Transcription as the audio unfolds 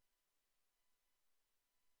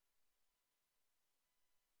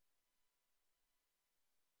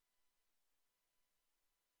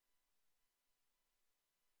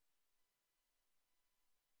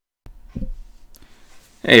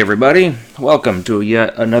Hey everybody, welcome to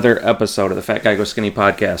yet another episode of the Fat Guy Go Skinny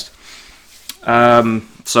podcast.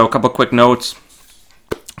 So a couple quick notes.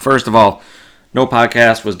 First of all, no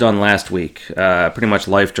podcast was done last week. Pretty much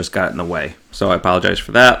life just got in the way, so I apologize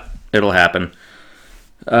for that. It'll happen.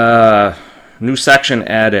 New section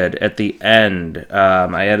added at the end.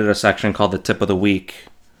 I added a section called the Tip of the Week,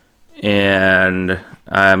 and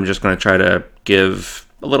I'm just going to try to give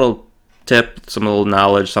a little tip, some little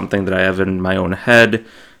knowledge, something that I have in my own head,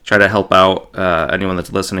 try to help out anyone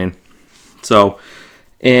that's listening. So,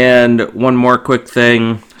 and one more quick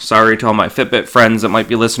thing, sorry to all my Fitbit friends that might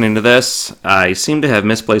be listening to this. I seem to have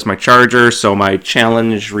misplaced my charger, so my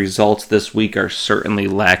challenge results this week are certainly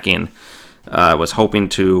lacking. I was hoping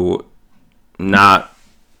to not,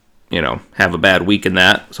 have a bad week in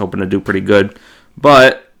that. I was hoping to do pretty good,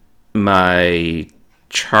 but my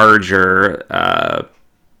charger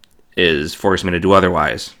is forcing me to do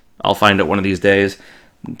otherwise. I'll find it one of these days.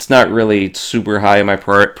 It's not really super high on my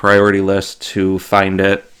priority list to find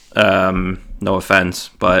it. No offense,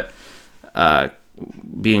 but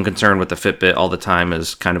being concerned with the Fitbit all the time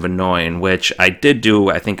is kind of annoying, which I did do,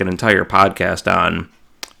 I think, an entire podcast on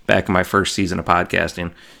back in my first season of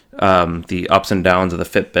podcasting. The ups and downs of the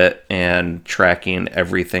Fitbit and tracking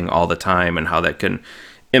everything all the time and how that can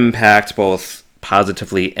impact both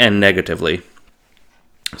positively and negatively.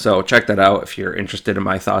 So check that out if you're interested in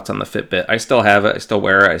my thoughts on the Fitbit. I still have it. I still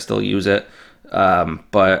wear it. I still use it.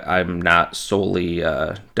 But I'm not solely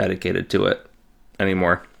dedicated to it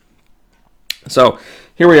anymore. So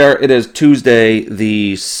here we are. It is Tuesday,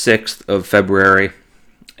 the 6th of February.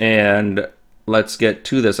 And let's get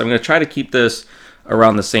to this. I'm going to try to keep this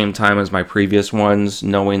around the same time as my previous ones,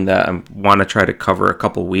 knowing that I want to try to cover a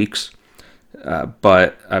couple weeks.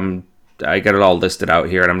 But I got it all listed out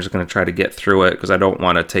here, and I'm just going to try to get through it because I don't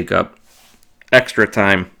want to take up extra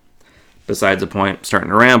time. Besides the point,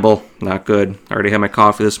 starting to ramble, not good. I already had my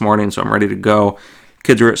coffee this morning, so I'm ready to go.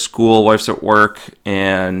 Kids are at school, wife's at work,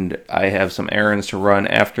 and I have some errands to run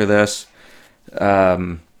after this.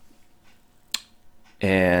 And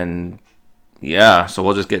yeah, so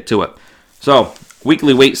we'll just get to it. So,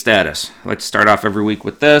 weekly weight status. I like to start off every week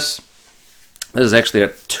with this. This is actually a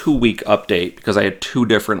 2-week update because I had 2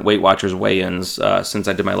 different Weight Watchers weigh-ins since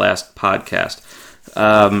I did my last podcast.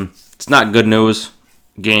 It's not good news.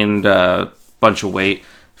 Gained a bunch of weight.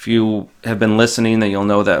 If you have been listening, then you'll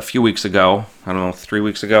know that a few weeks ago, 3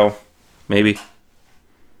 weeks ago, maybe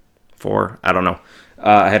 4, I don't know.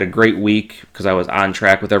 I had a great week because I was on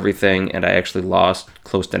track with everything, and I actually lost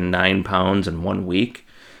close to 9 pounds in 1 week.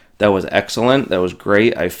 That was excellent. That was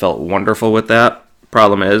great. I felt wonderful with that.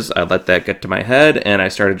 Problem is, I let that get to my head, and I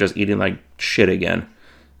started just eating like shit again.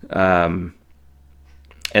 And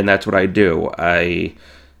that's what I do. I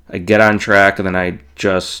get on track, and then I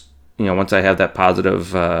just, once I have that positive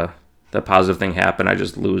thing happen, I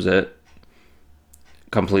just lose it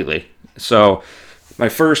completely. So my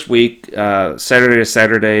first week, Saturday to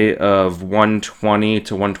Saturday of 120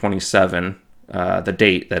 to 127, the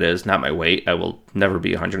date, that is, not my weight. I will never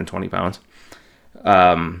be 120 pounds.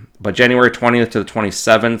 But January 20th to the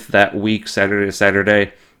 27th, that week, Saturday to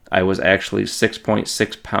Saturday, I was actually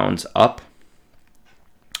 6.6 pounds up.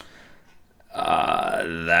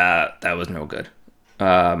 That was no good.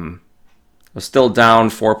 I was still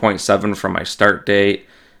down 4.7 from my start date,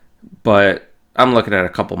 but I'm looking at a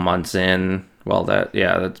couple months in. Well,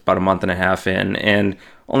 that's about a month and a half in, and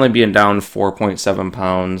only being down 4.7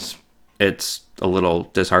 pounds, it's a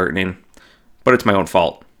little disheartening, but it's my own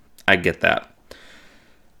fault. I get that.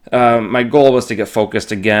 My goal was to get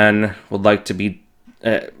focused again. Would like to be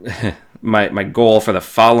my goal for the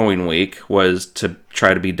following week was to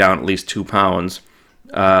try to be down at least 2 pounds.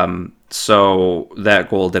 So that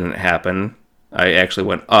goal didn't happen. I actually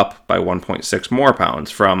went up by 1.6 more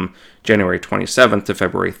pounds from January 27th to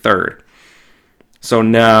February 3rd. So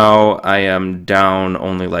now I am down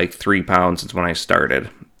only like 3 pounds since when I started.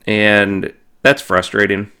 And that's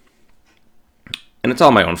frustrating. And it's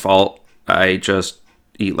all my own fault. I just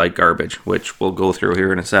eat like garbage, which we'll go through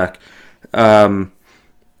here in a sec. I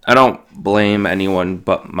don't blame anyone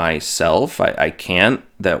but myself. I can't.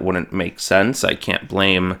 That wouldn't make sense. I can't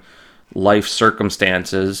blame life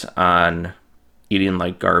circumstances on eating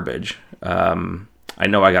like garbage. I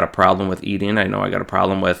know I got a problem with eating. I know I got a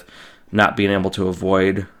problem with not being able to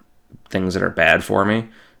avoid things that are bad for me.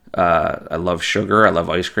 I love sugar. I love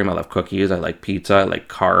ice cream. I love cookies. I like pizza. I like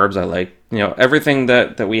carbs. I like, everything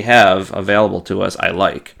that we have available to us, I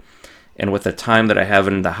like. And with the time that I have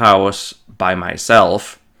in the house by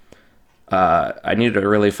myself, I need to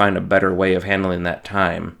really find a better way of handling that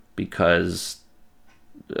time because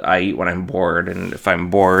I eat when I'm bored. And if I'm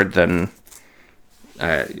bored, then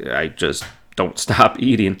I just don't stop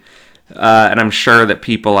eating. And I'm sure that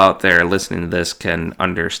people out there listening to this can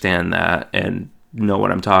understand that and know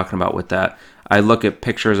what I'm talking about with that. I look at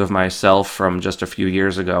pictures of myself from just a few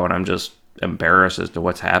years ago, and I'm just embarrassed as to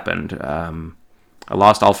what's happened. I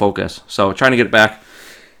lost all focus, so trying to get it back.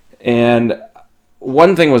 And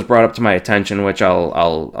one thing was brought up to my attention, which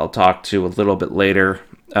I'll talk to a little bit later.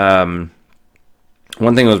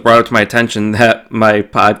 One thing was brought up to my attention that my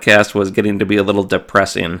podcast was getting to be a little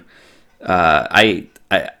depressing. I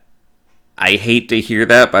hate to hear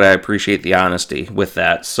that, but I appreciate the honesty with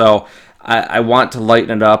that. So I want to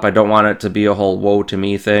lighten it up. I don't want it to be a whole woe to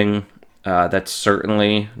me thing. That's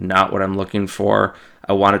certainly not what I'm looking for.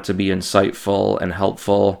 I want it to be insightful and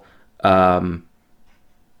helpful.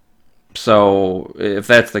 So if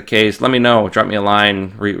that's the case, let me know. Drop me a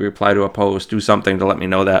line, reply to a post, do something to let me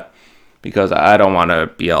know that. Because I don't want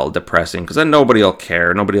to be all depressing, because then nobody will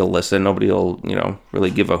care, nobody will listen, nobody will,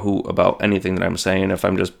 really give a hoot about anything that I'm saying if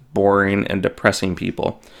I'm just boring and depressing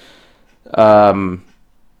people. I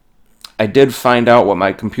did find out what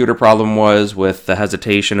my computer problem was with the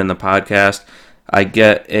hesitation in the podcast. I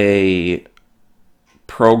get a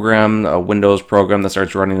program, a Windows program that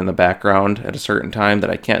starts running in the background at a certain time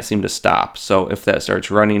that I can't seem to stop. So if that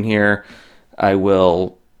starts running here, I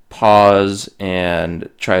will pause and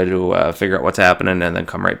try to figure out what's happening and then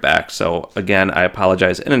come right back. So again, I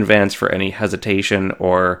apologize in advance for any hesitation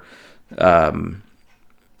or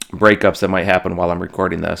breakups that might happen while I'm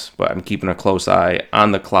recording this, but I'm keeping a close eye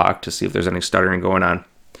on the clock to see if there's any stuttering going on.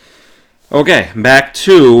 Okay, back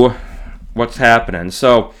to what's happening.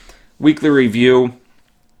 So weekly review.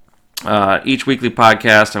 Each weekly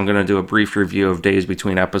podcast, I'm going to do a brief review of days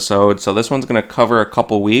between episodes. So this one's going to cover a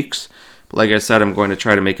couple weeks. Like I said, I'm going to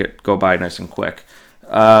try to make it go by nice and quick.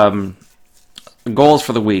 Goals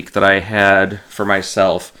for the week that I had for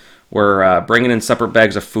myself were bringing in separate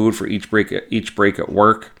bags of food for each break at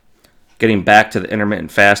work, getting back to the intermittent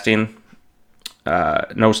fasting,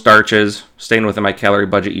 no starches, staying within my calorie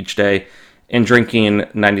budget each day, and drinking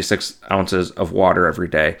 96 ounces of water every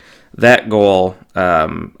day. That goal I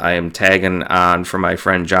am tagging on for my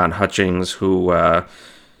friend John Hutchings, who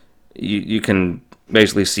you can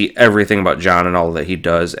basically see everything about John and all that he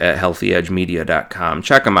does at healthyedgemedia.com.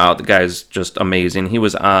 Check him out. The guy's just amazing. He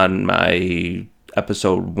was on my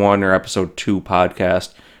episode 1 or episode 2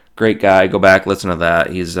 podcast. Great guy. Go back, listen to that.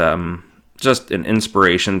 He's just an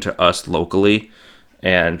inspiration to us locally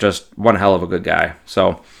and just one hell of a good guy.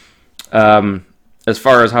 So as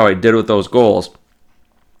far as how I did with those goals,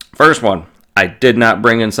 first one, I did not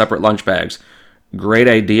bring in separate lunch bags. Great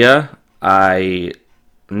idea. I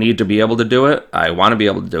need to be able to do it. I want to be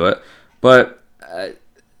able to do it. But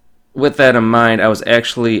with that in mind, I was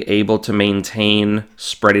actually able to maintain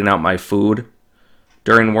spreading out my food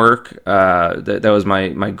during work. That was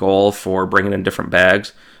my goal for bringing in different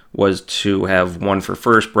bags, was to have one for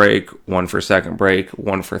first break, one for second break,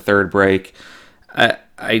 one for third break.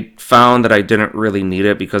 I found that I didn't really need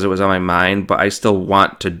it because it was on my mind, but I still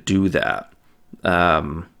want to do that.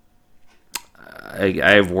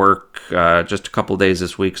 I have work just a couple days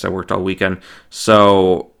this week, because I worked all weekend.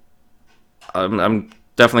 So I'm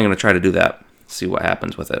definitely going to try to do that. See what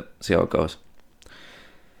happens with it. See how it goes.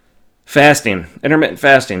 Fasting. Intermittent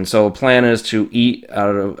fasting. So the plan is to eat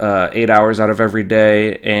out of 8 hours out of every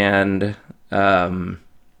day and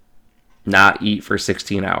not eat for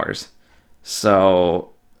 16 hours.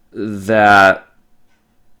 So that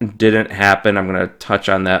didn't happen. I'm going to touch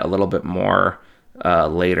on that a little bit more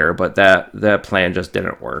later, but that plan just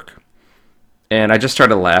didn't work. And I just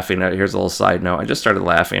started laughing. Here's a little side note. I just started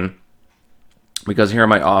laughing because here in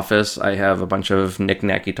my office, I have a bunch of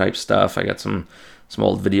knick-knacky type stuff. I got some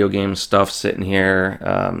old video game stuff sitting here,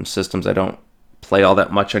 systems I don't play all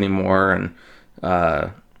that much anymore, and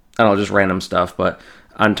I don't know, just random stuff. But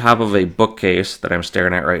on top of a bookcase that I'm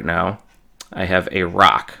staring at right now, I have a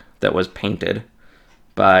rock that was painted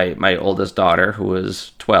by my oldest daughter, who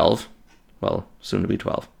was 12. Well, soon to be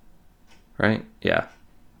 12. Right? Yeah.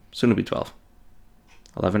 Soon to be 12.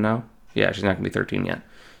 11 now? Yeah, she's not going to be 13 yet.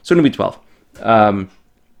 Soon to be 12.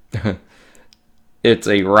 It's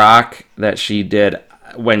a rock that she did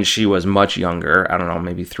when she was much younger. I don't know,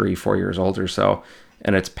 maybe 3-4 years old or so.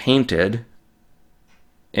 And it's painted.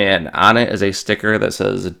 And on it is a sticker that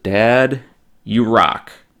says, "Dad, you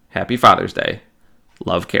rock. Happy Father's Day.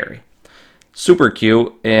 Love, Carrie." Super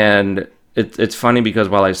cute. And it's funny because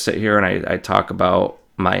while I sit here and I talk about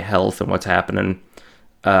my health and what's happening,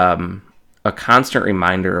 a constant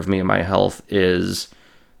reminder of me and my health is,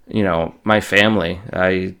 my family.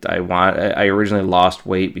 I originally lost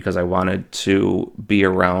weight because I wanted to be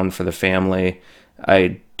around for the family.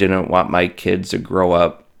 I didn't want my kids to grow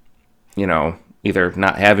up, either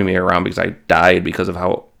not having me around because I died because of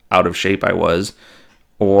how out of shape I was,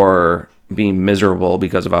 or being miserable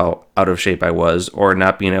because of how out of shape I was, or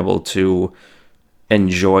not being able to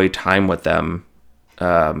enjoy time with them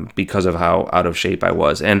because of how out of shape I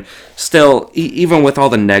was. And still, even with all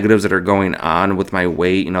the negatives that are going on with my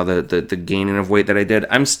weight, the gaining of weight that I did,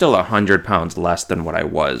 I'm still 100 pounds less than what I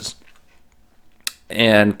was.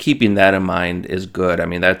 And keeping that in mind is good. I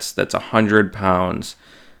mean, that's 100 pounds.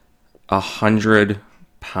 100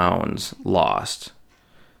 pounds lost.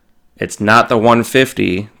 It's not the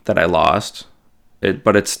 150 that I lost,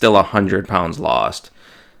 but it's still 100 pounds lost.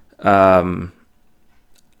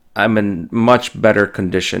 I'm in much better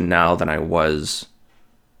condition now than I was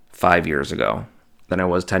 5 years ago, than I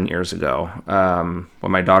was 10 years ago.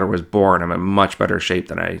 When my daughter was born, I'm in much better shape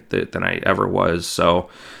than I ever was. So,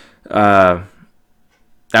 I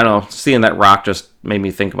don't know, seeing that rock just made me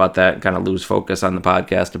think about that and kind of lose focus on the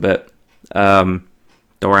podcast a bit. Don't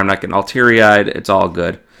worry, I'm not getting all teary-eyed. It's all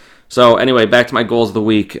good. So anyway, back to my goals of the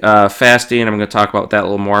week. Fasting, I'm going to talk about that a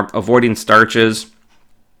little more. Avoiding starches.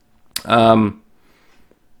 Again,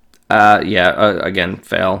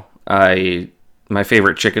 fail. My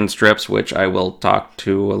favorite chicken strips, which I will talk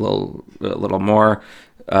to a little more.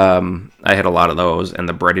 I had a lot of those, and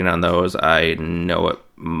the breading on those, I know it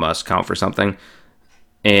must count for something.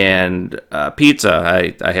 And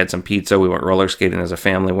pizza. I had some pizza. We went roller skating as a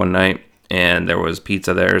family one night, and there was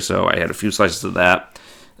pizza there, so I had a few slices of that.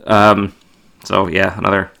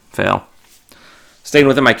 Another fail. Staying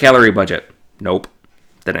within my calorie budget. Nope.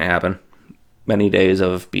 Didn't happen. Many days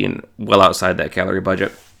of being well outside that calorie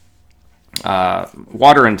budget.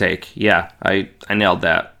 Water intake. Yeah, I nailed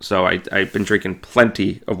that. So I've been drinking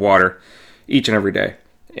plenty of water each and every day.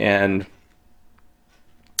 And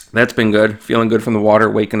that's been good. Feeling good from the water,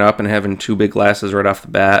 waking up and having 2 big glasses right off the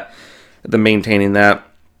bat. Then maintaining that.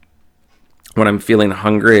 When I'm feeling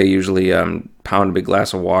hungry, I usually pound a big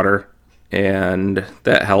glass of water, and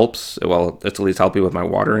that helps. Well, it's at least helping with my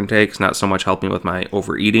water intake. It's not so much helping with my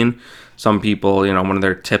overeating. Some people, one of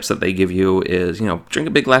their tips that they give you is, drink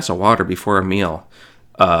a big glass of water before a meal.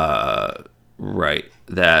 Right.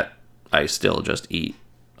 That I still just eat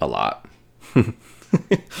a lot.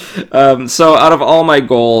 So out of all my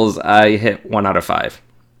goals, I hit 1 out of 5.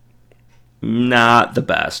 Not the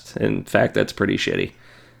best. In fact, that's pretty shitty.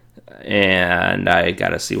 And I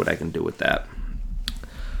gotta see what I can do with that.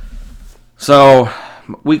 So,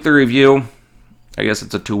 weekly review. I guess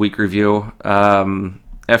it's a 2-week review.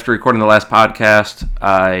 After recording the last podcast,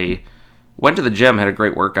 I went to the gym, had a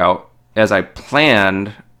great workout. As I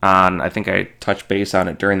planned on, I think I touched base on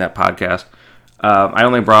it during that podcast. I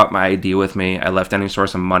only brought my ID with me. I left any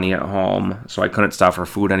source of money at home, so I couldn't stop for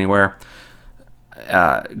food anywhere.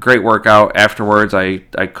 Great workout. Afterwards, I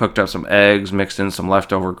cooked up some eggs, mixed in some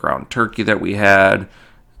leftover ground turkey that we had.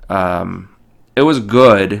 It was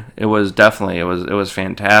good. It was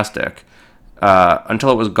fantastic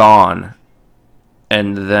until it was gone.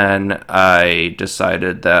 And then I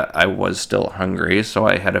decided that I was still hungry, so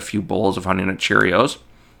I had a few bowls of Honey Nut Cheerios.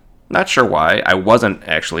 Not sure why. I wasn't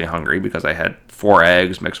actually hungry because I had 4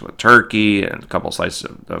 eggs mixed with turkey and a couple slices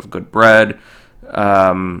of good bread.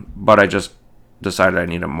 But I just decided I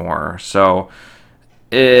needed more. So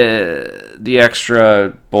the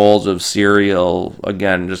extra bowls of cereal,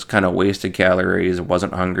 again, just kind of wasted calories.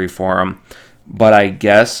 Wasn't hungry for them. But I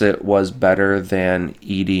guess it was better than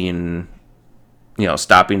eating,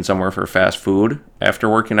 stopping somewhere for fast food after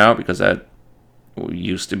working out, because that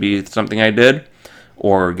used to be something I did.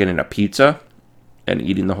 Or getting a pizza and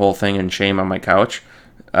eating the whole thing in shame on my couch.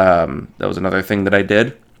 That was another thing that I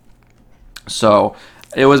did. So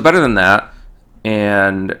it was better than that.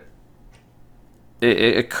 And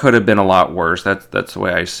it could have been a lot worse. That's the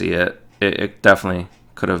way I see it. It definitely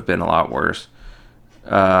could have been a lot worse.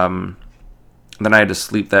 Then I had to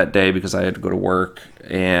sleep that day because I had to go to work,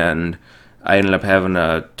 and I ended up having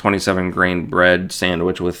a 27-grain bread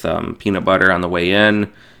sandwich with peanut butter on the way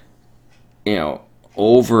in.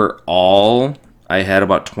 Overall, I had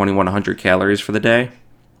about 2,100 calories for the day.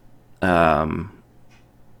 But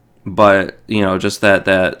just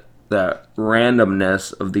that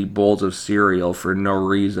randomness of the bowls of cereal for no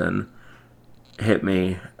reason hit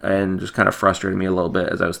me and just kind of frustrated me a little bit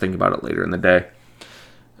as I was thinking about it later in the day.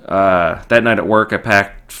 That night at work, I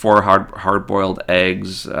packed 4 hard-boiled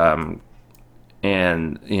eggs, and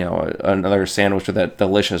another sandwich with that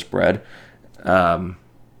delicious bread,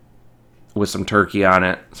 with some turkey on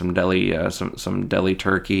it, some deli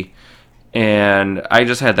turkey, and I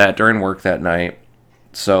just had that during work that night.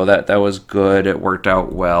 So that was good. It worked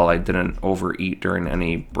out well. I didn't overeat during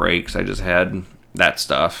any breaks. I just had that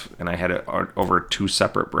stuff, and I had it over 2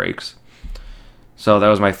 separate breaks. So that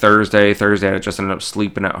was my Thursday. Thursday, I just ended up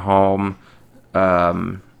sleeping at home.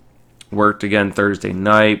 Worked again Thursday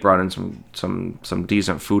night. Brought in some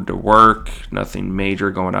decent food to work. Nothing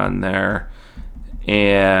major going on there.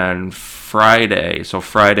 And Friday. So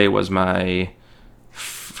Friday was my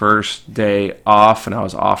first day off, and I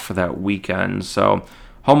was off for that weekend. So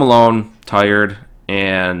home alone, tired,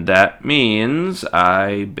 and that means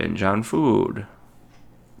I binge on food.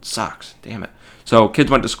 It sucks. Damn it. So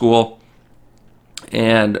kids went to school.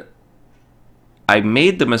 And I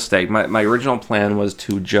made the mistake. My original plan was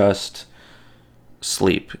to just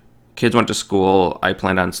sleep. Kids went to school. I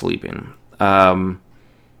planned on sleeping. But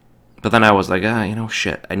then I was like,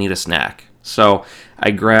 shit, I need a snack. So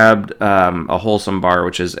I grabbed a Wholesome bar,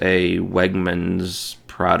 which is a Wegmans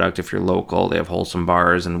product. If you're local, they have Wholesome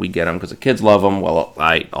bars, and we get them because the kids love them. Well,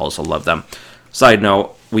 I also love them. Side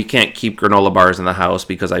note, we can't keep granola bars in the house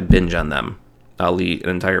because I binge on them. I'll eat an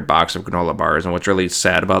entire box of granola bars, and what's really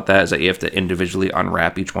sad about that is that you have to individually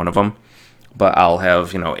unwrap each one of them, but I'll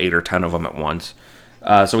have 8 or 10 of them at once.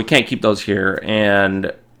 So we can't keep those here,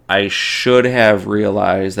 and I should have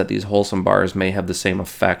realized that these Wholesome bars may have the same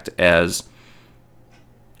effect as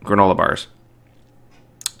granola bars.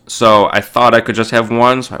 So I thought I could just have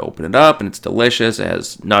one, so I opened it up, and it's delicious. It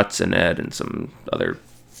has nuts in it and some other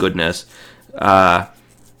goodness.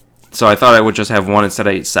 So I thought I would just have one. Instead,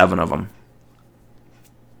 I ate 7 of them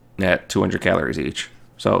at 200 calories each.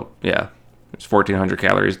 So yeah, it's 1,400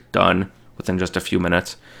 calories done within just a few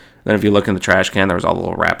minutes. Then if you look in the trash can, there was all the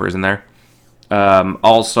little wrappers in there.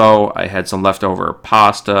 Also, I had some leftover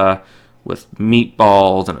pasta with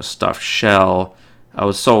meatballs and a stuffed shell. I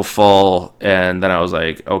was so full, and then I was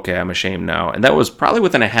like, okay, I'm ashamed now. And that was probably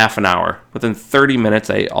within a half an hour. Within 30 minutes,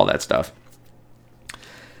 I ate all that stuff.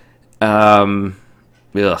 Then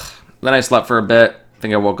I slept for a bit. I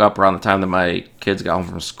think I woke up around the time that my kids got home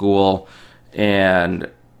from school, and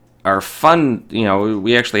our fun,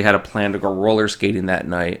 we actually had a plan to go roller skating that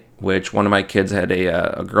night, which one of my kids had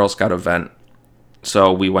a Girl Scout event,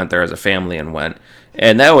 so we went there as a family and went,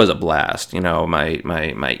 and that was a blast.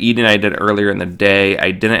 My eating I did earlier in the day, I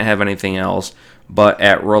didn't have anything else, but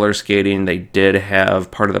at roller skating, they did have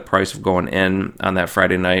part of the price of going in on that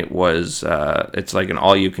Friday night was, it's like an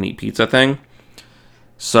all-you-can-eat pizza thing.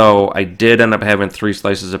 So I did end up having 3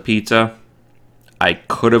 slices of pizza. I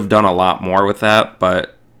could have done a lot more with that,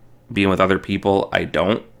 but being with other people, I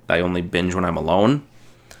don't. I only binge when I'm alone,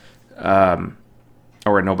 or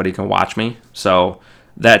where nobody can watch me. So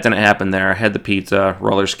that didn't happen there. I had the pizza,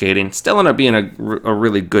 roller skating. Still ended up being a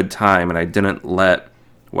really good time, and I didn't let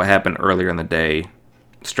what happened earlier in the day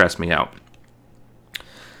stress me out.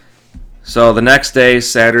 So the next day,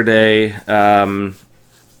 Saturday,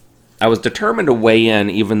 I was determined to weigh in,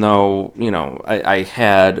 even though,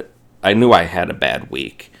 I knew I had a bad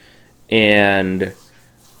week.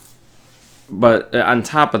 But on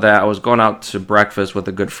top of that, I was going out to breakfast with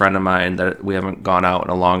a good friend of mine that we haven't gone out in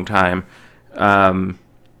a long time. So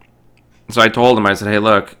I told him, I said, hey,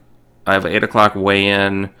 look, I have an 8 o'clock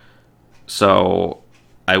weigh-in. So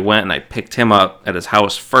I went and I picked him up at his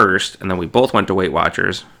house first, and then we both went to Weight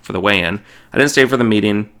Watchers for the weigh-in. I didn't stay for the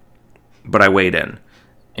meeting, but I weighed in.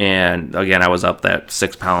 And again, I was up that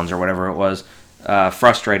 6 pounds or whatever it was.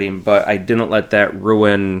 Frustrating, but I didn't let that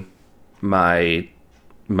ruin my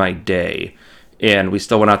day. And we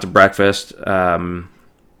still went out to breakfast. I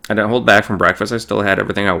didn't hold back from breakfast. I still had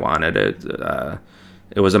everything I wanted.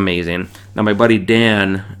 It was amazing. Now, my buddy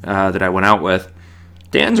Dan that I went out with,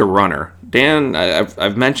 Dan's a runner. Dan,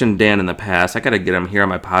 I've mentioned Dan in the past. I got to get him here on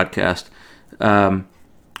my podcast.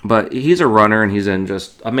 But he's a runner, and he's in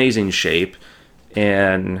just amazing shape.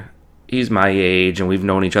 And he's my age, and we've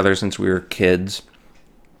known each other since we were kids.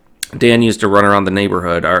 Dan used to run around the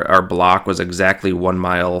neighborhood. Our block was exactly 1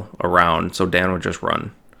 mile around, so Dan would just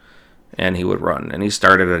run, and he would run. And he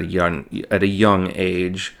started at a young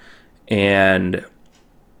age, and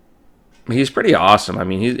he's pretty awesome. I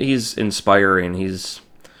mean, he's inspiring. He's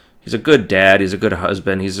a good dad. He's a good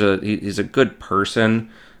husband. He's a good person.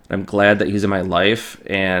 I'm glad that he's in my life,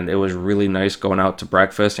 and it was really nice going out to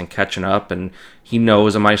breakfast and catching up, and he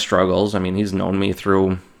knows of my struggles. I mean, he's known me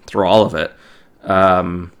through all of it.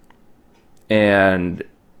 And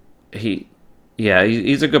he's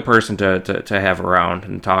a good person to have around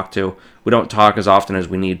and talk to. We don't talk as often as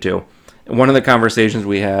we need to. And one of the conversations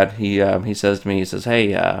we had, he says to me, he says, hey,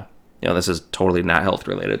 this is totally not health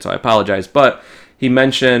related, so I apologize, but he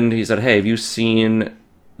said, hey, have you seen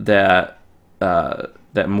that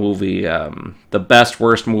movie, the best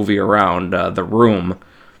worst movie around, The Room?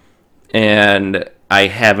 And I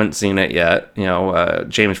haven't seen it yet.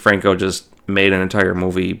 James Franco just made an entire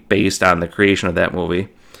movie based on the creation of that movie.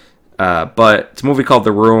 But it's a movie called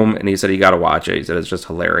The Room, and he said you got to watch it. He said it's just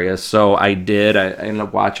hilarious. So I did. I ended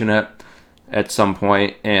up watching it at some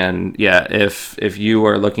point, and yeah, if you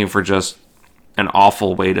are looking for just an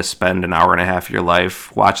awful way to spend an hour and a half of your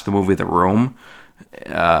life, watch the movie The Room.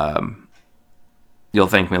 You'll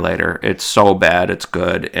thank me later. It's so bad, it's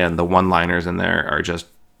good, and the one-liners in there are just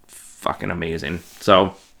fucking amazing.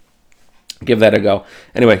 So give that a go.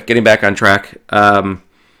 Anyway, getting back on track.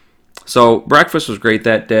 So breakfast was great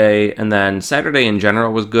that day, and then Saturday in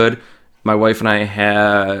general was good. My wife and I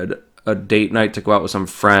had a date night to go out with some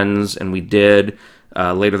friends, and we did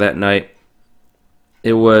later that night.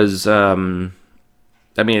 It was, it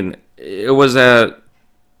was at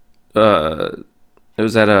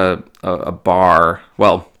a bar.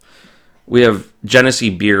 Well, we have Genesee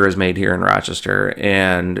beer is made here in Rochester,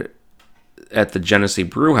 and at the Genesee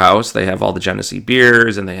Brew House, they have all the Genesee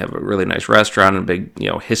beers, and they have a really nice restaurant and a big,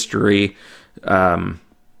 history.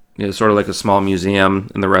 Sort of like a small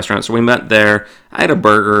museum in the restaurant. So we met there. I had a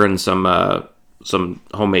burger and some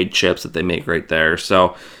homemade chips that they make right there.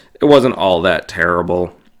 So it wasn't all that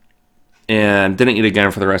terrible. And didn't eat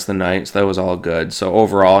again for the rest of the night, so that was all good. So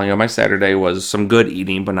overall, my Saturday was some good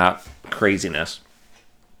eating, but not craziness.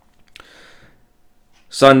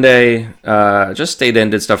 Sunday, just stayed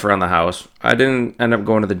in, did stuff around the house. I didn't end up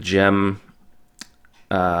going to the gym,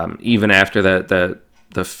 even after the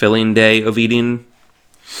filling day of eating.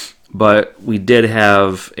 But we did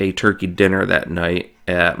have a turkey dinner that night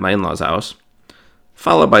at my in-laws' house,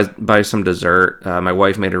 followed by some dessert. My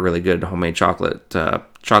wife made a really good homemade chocolate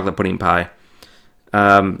pudding pie.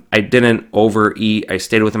 I didn't overeat. I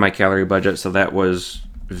stayed within my calorie budget, so that was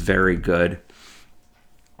very good.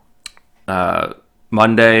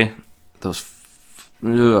 Monday, so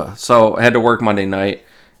I had to work Monday night.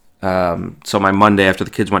 So my Monday after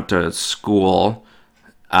the kids went to school,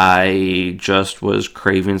 I just was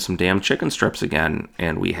craving some damn chicken strips again,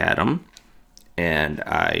 and we had them, and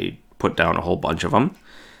I put down a whole bunch of them.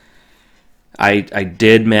 I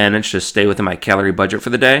did manage to stay within my calorie budget for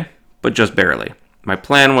the day, but just barely. My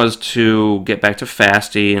plan was to get back to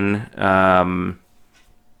fasting.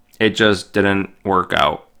 It just didn't work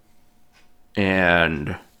out.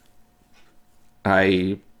 And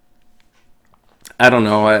I don't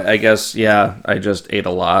know. I guess, yeah, I just ate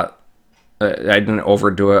a lot. I didn't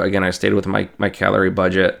overdo it. Again, I stayed with my calorie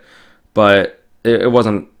budget, but it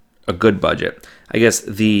wasn't a good budget. I guess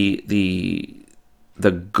the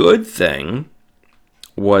good thing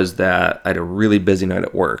was that I had a really busy night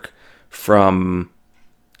at work. From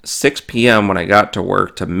 6 p.m. when I got to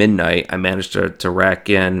work to midnight, I managed to rack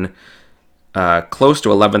in close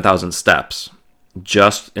to 11,000 steps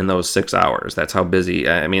just in those 6 hours. That's how busy.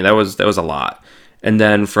 I mean, that was a lot. And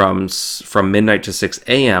then from midnight to 6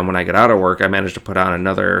 a.m. when I got out of work, I managed to put on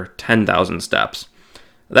another 10,000 steps.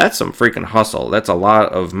 That's some freaking hustle. That's a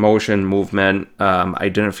lot of motion, movement. I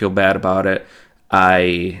didn't feel bad about it.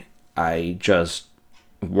 I just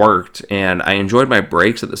worked, and I enjoyed my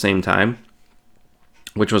breaks at the same time,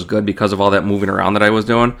 which was good because of all that moving around that I was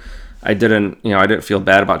doing. I didn't feel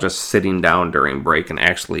bad about just sitting down during break and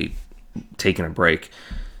actually taking a break.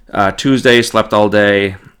 Tuesday, slept all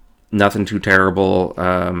day. Nothing too terrible.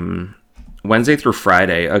 Wednesday through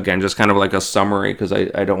Friday, again, just kind of like a summary because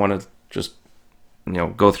I don't want to just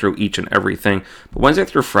go through each and everything. But Wednesday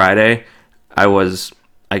through Friday, I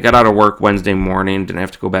got out of work Wednesday morning, didn't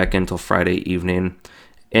have to go back in until Friday evening.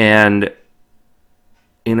 And,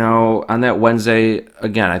 on that Wednesday,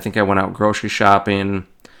 again, I think I went out grocery shopping,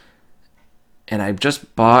 and I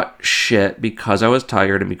just bought shit because I was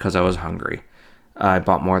tired and because I was hungry. I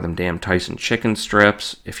bought more of them damn Tyson chicken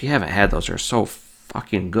strips. If you haven't had those, they're so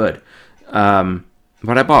fucking good. But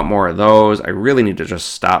I bought more of those. I really need to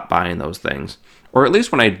just stop buying those things. Or at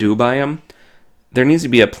least when I do buy them, there needs to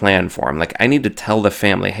be a plan for them. Like, I need to tell the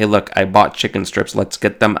family, hey, look, I bought chicken strips. Let's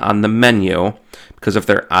get them on the menu. Because if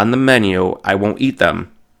they're on the menu, I won't eat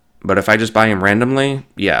them. But if I just buy them randomly,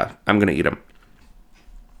 yeah, I'm going to eat them.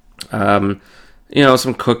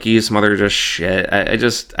 Some cookies, some other just shit.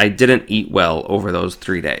 I didn't eat well over those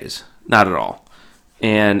 3 days. Not at all.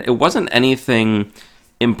 And it wasn't anything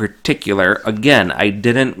in particular. Again, I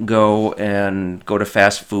didn't go to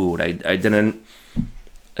fast food. I didn't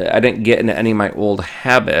get into any of my old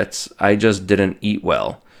habits. I just didn't eat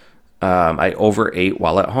well. I overate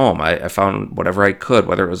while at home. I found whatever I could,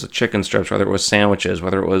 whether it was a chicken strips, whether it was sandwiches,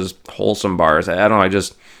 whether it was wholesome bars. I don't know. I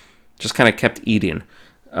just kind of kept eating.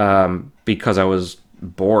 Because I was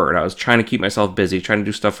bored. I was trying to keep myself busy, trying to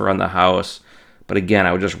do stuff around the house. But again,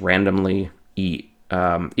 I would just randomly eat.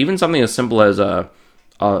 Even something as simple as a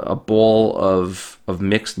bowl of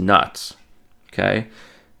mixed nuts. Okay.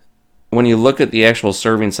 When you look at the actual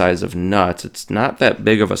serving size of nuts, it's not that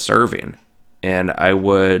big of a serving. And I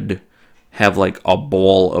would have like a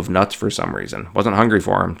bowl of nuts for some reason. Wasn't hungry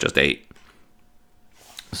for them, just ate.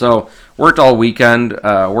 So worked all weekend.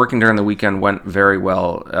 Working during the weekend went very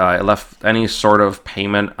well. I left any sort of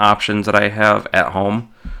payment options that I have at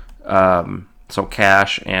home. So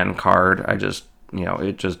cash and card. It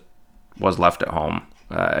just was left at home.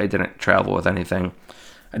 I didn't travel with anything.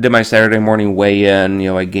 I did my Saturday morning weigh-in.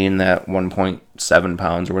 I gained that 1.7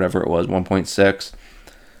 pounds or whatever it was, 1.6.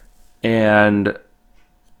 And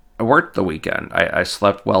I worked the weekend. I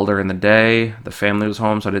slept well during the day. The family was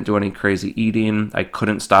home, so I didn't do any crazy eating. I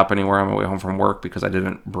couldn't stop anywhere on my way home from work because I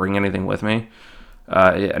didn't bring anything with me,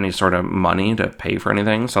 any sort of money to pay for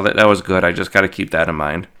anything. So that was good. I just got to keep that in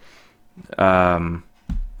mind.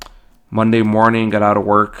 Monday morning, got out of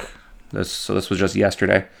work. This was just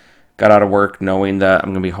yesterday. Got out of work knowing that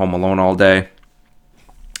I'm going to be home alone all day.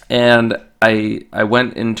 And I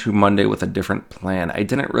went into Monday with a different plan. I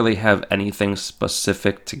didn't really have anything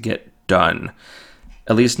specific to get done.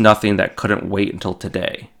 At least nothing that couldn't wait until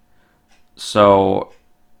today. So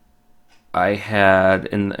I had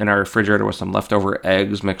in our refrigerator was some leftover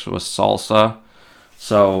eggs mixed with salsa.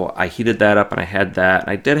 So I heated that up and I had that. And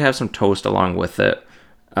I did have some toast along with it,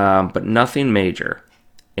 but nothing major.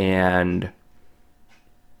 And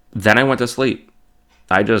then I went to sleep.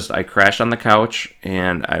 I crashed on the couch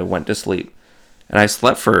and I went to sleep. And I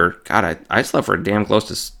slept for, I slept for damn close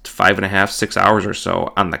to 5.5, 6 hours or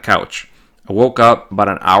so on the couch. I woke up about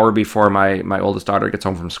an hour before my oldest daughter gets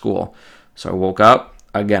home from school. So I woke up,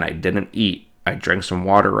 again, I didn't eat. I drank some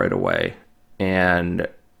water right away. And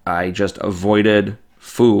I just avoided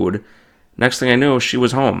food. Next thing I knew, she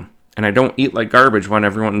was home. And I don't eat like garbage when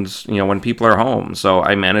when people are home. So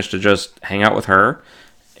I managed to just hang out with her.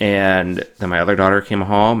 And then my other daughter came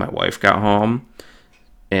home. My wife got home.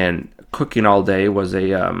 And cooking all day was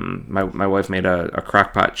my wife made a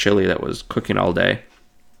crock pot chili that was cooking all day.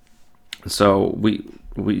 So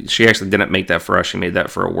she actually didn't make that for us. She made that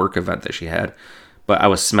for a work event that she had. But I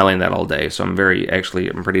was smelling that all day. So I'm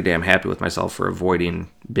pretty damn happy with myself for avoiding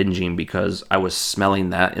binging because I was smelling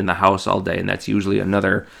that in the house all day. And that's usually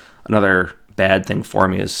another bad thing for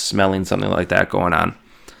me is smelling something like that going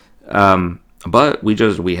on. But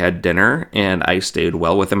we had dinner and I stayed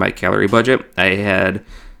well within my calorie budget. I had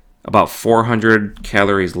about 400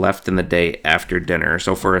 calories left in the day after dinner.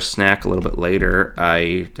 So for a snack a little bit later,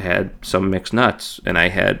 I had some mixed nuts and I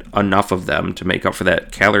had enough of them to make up for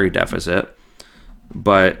that calorie deficit,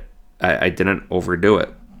 but I didn't overdo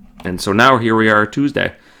it. And so now here we are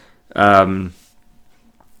Tuesday. I'm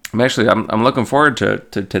looking forward to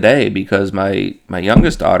today because my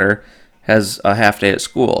youngest daughter has a half day at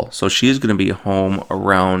school. So she's going to be home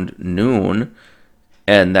around noon,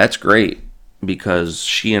 and that's great because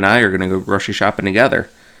she and I are going to go grocery shopping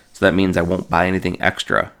together. So that means I won't buy anything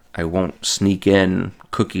extra. I won't sneak in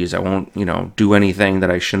cookies. I won't, do anything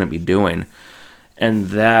that I shouldn't be doing. And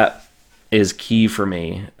that is key for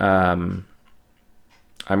me.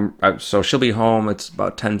 So she'll be home. It's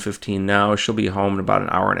about 10:15 now. She'll be home in about an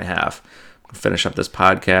hour and a half. Finish up this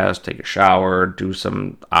podcast, take a shower, do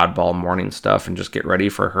some oddball morning stuff, and just get ready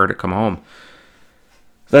for her to come home.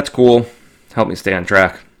 That's cool. Help me stay on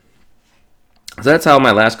track. So that's how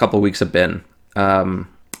my last couple of weeks have been.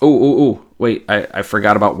 Wait, I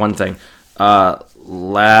forgot about one thing.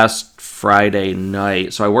 Last Friday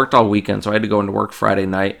night, so I worked all weekend, so I had to go into work Friday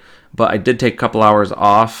night, but I did take a couple hours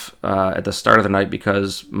off at the start of the night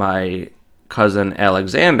because my cousin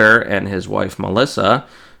Alexander and his wife Melissa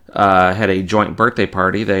had a joint birthday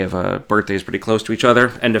party. They have birthdays pretty close to each other,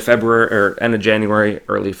 end of January,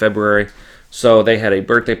 early February. So they had a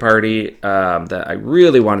birthday party that I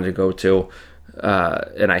really wanted to go to,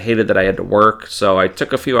 and I hated that I had to work. So I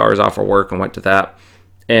took a few hours off of work and went to that,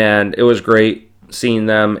 and it was great seeing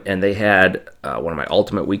them. And they had one of my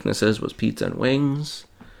ultimate weaknesses was pizza and wings.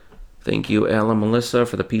 Thank you, Al and Melissa,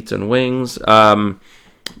 for the pizza and wings.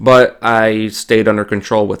 But I stayed under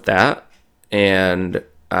control with that, and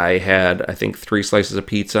I had, I think, 3 slices of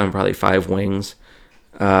pizza and probably 5 wings.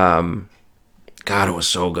 God, it was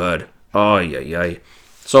so good. Oh, yeah.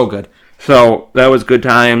 So good. So that was good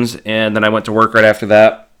times. And then I went to work right after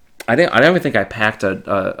that. I don't even think I packed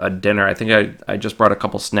a dinner. I think I just brought a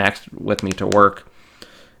couple snacks with me to work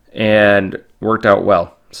and worked out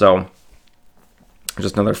well. So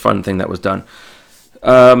just another fun thing that was done.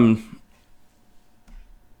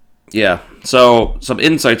 Yeah. So some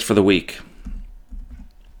insights for the week.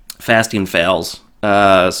 Fasting fails.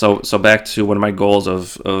 So back to one of my goals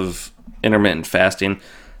of intermittent fasting.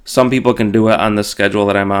 Some people can do it on the schedule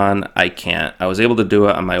that I'm on. I can't. I was able to do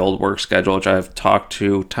it on my old work schedule, which I've talked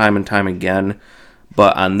to time and time again.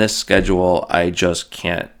 But on this schedule, I just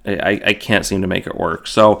can't. I can't seem to make it work.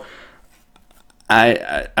 So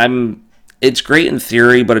I'm. It's great in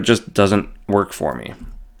theory, but it just doesn't work for me,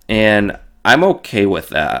 and I'm okay with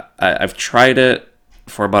that. I've tried it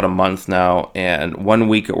for about a month now, and one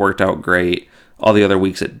week it worked out great. All the other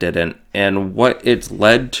weeks it didn't. And what it's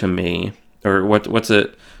led to me, or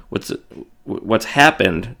what's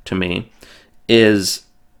happened to me, is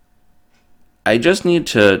I just need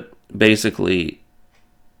to basically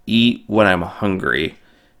eat when I'm hungry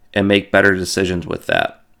and make better decisions with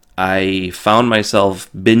that. I found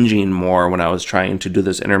myself binging more when I was trying to do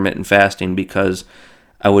this intermittent fasting because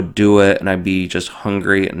I would do it and I'd be just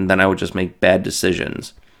hungry and then I would just make bad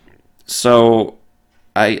decisions. So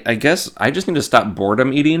I guess I just need to stop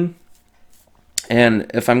boredom eating.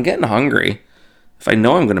 And if I'm getting hungry, if I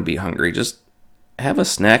know I'm going to be hungry, just have a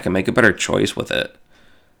snack and make a better choice with it.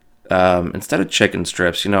 Instead of chicken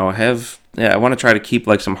strips, I want to try to keep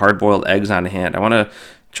like some hard-boiled eggs on hand. I want to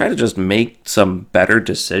try to just make some better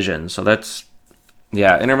decisions. So that's,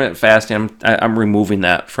 intermittent fasting. I'm removing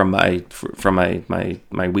that from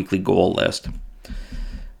my weekly goal list.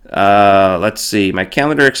 Let's see. My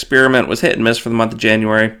calendar experiment was hit and miss for the month of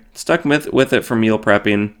January. Stuck with it for meal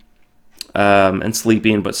prepping and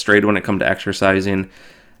sleeping, but strayed when it come to exercising. I'm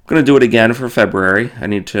going to do it again for February. I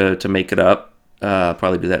need to make it up.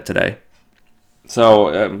 Probably do that today. So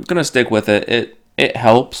I'm going to stick with it. It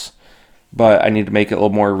helps, but I need to make it a little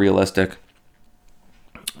more realistic.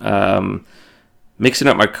 Mixing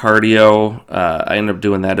up my cardio. I ended up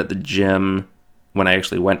doing that at the gym when I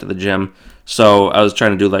actually went to the gym. So I was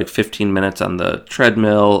trying to do like 15 minutes on the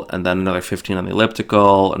treadmill and then another 15 on the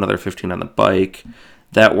elliptical, another 15 on the bike.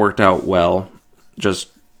 That worked out well, just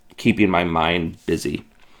keeping my mind busy.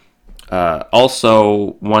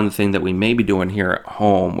 Also, one thing that we may be doing here at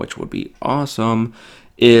home, which would be awesome,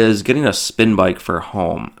 is getting a spin bike for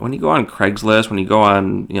home. When you go on Craigslist, when you go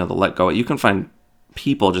on, the Let Go, you can find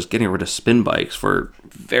people just getting rid of spin bikes for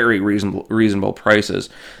very reasonable prices.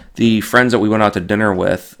 The friends that we went out to dinner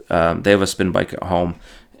with, they have a spin bike at home,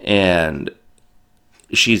 and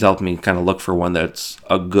she's helped me kind of look for one that's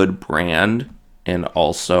a good brand and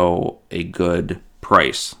also a good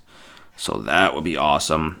price. So that would be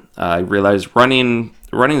awesome. I realized running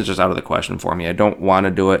is just out of the question for me. I don't want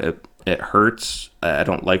to do it. It hurts. I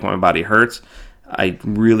don't like when my body hurts. I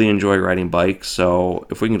really enjoy riding bikes. So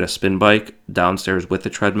if we can get a spin bike downstairs with the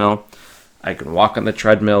treadmill, I can walk on the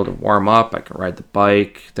treadmill to warm up. I can ride the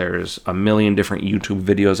bike. There's a million different YouTube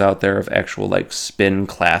videos out there of actual like spin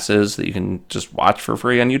classes that you can just watch for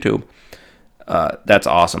free on YouTube. That's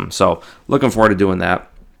awesome. So looking forward to doing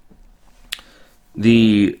that.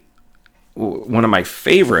 One of my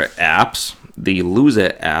favorite apps, the Lose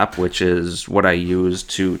It app, which is what I use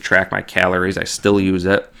to track my calories. I still use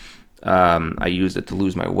it. I use it to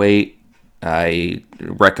lose my weight. I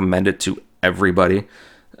recommend it to everybody.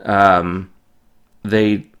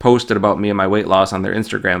 They posted about me and my weight loss on their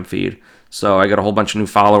Instagram feed. So I got a whole bunch of new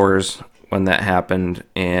followers when that happened,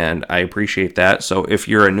 and I appreciate that. So if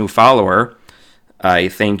you're a new follower, I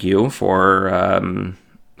thank you for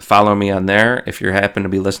follow me on there. If you happen to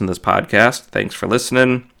be listening to this podcast, thanks for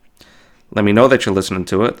listening. Let me know that you're listening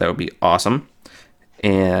to it. That would be awesome.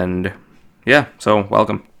 And so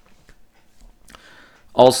welcome.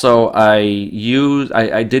 Also, I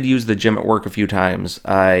did use the gym at work a few times.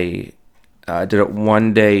 I did it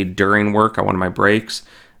one day during work on one of my breaks,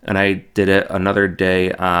 and I did it another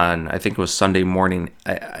day on, I think it was Sunday morning.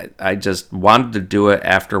 I just wanted to do it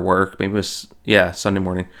after work. Maybe it was, Sunday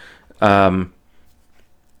morning.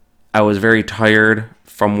 I was very tired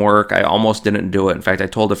from work. I almost didn't do it. In fact, I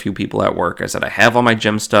told a few people at work, I said, I have all my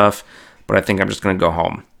gym stuff, but I think I'm just going to go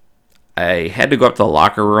home. I had to go up to the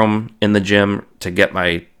locker room in the gym to get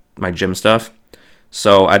my gym stuff.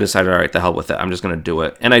 So I decided, all right, the hell with it. I'm just going to do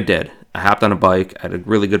it. And I did. I hopped on a bike. I had a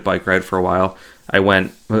really good bike ride for a while.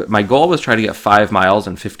 My goal was try to get 5 miles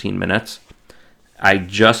in 15 minutes. I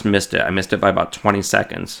just missed it. I missed it by about 20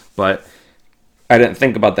 seconds. But I didn't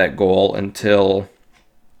think about that goal until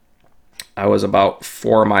I was about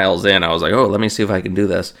 4 miles in. I was like, let me see if I can do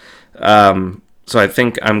this. So I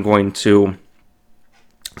think I'm going to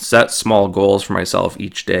set small goals for myself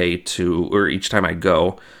each day or each time I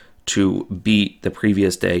go to beat the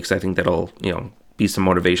previous day, because I think that'll, be some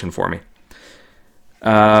motivation for me.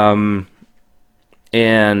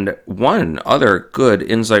 And one other good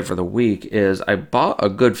insight for the week is I bought a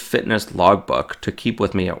good fitness logbook to keep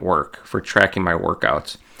with me at work for tracking my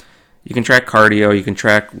workouts. You can track cardio, you can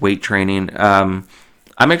track weight training.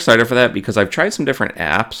 I I'm excited for that because I've tried some different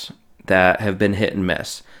apps that have been hit and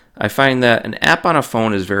miss. I find that an app on a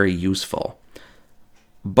phone is very useful,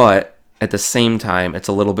 but at the same time, it's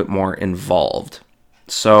a little bit more involved.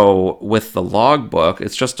 So with the logbook,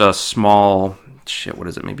 it's just a small what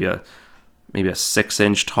is it? Maybe a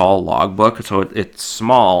 6-inch tall logbook. So it's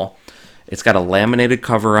small. It's got a laminated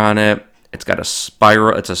cover on it. It's got a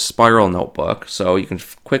spiral. It's a spiral notebook, so you can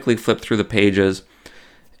quickly flip through the pages.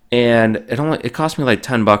 And it cost me like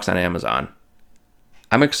 $10 on Amazon.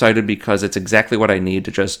 I'm excited because it's exactly what I need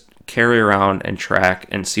to just carry around and track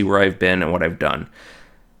and see where I've been and what I've done.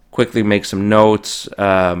 Quickly make some notes. So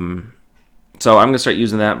I'm going to start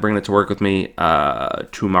using that and bringing it to work with me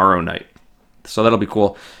tomorrow night. So that'll be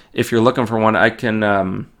cool. If you're looking for one, I can.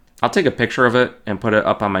 I'll take a picture of it and put it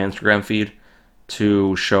up on my Instagram feed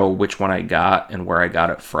to show which one I got and where I got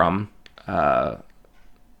it from.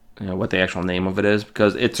 What the actual name of it is,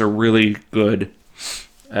 because it's a really good.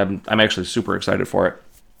 I'm actually super excited for it.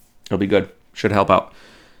 It'll be good. Should help out.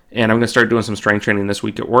 And I'm going to start doing some strength training this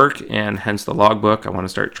week at work, and hence the logbook. I want to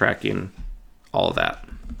start tracking all of that.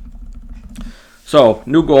 So,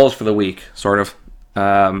 new goals for the week, sort of.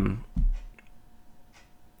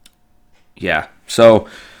 So,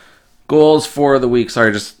 goals for the week.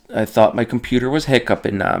 Sorry, I thought my computer was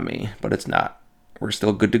hiccuping on me, but it's not. We're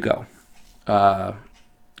still good to go.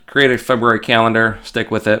 Create a February calendar.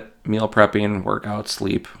 Stick with it. Meal prepping, workout,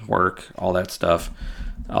 sleep, work, all that stuff.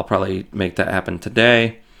 I'll probably make that happen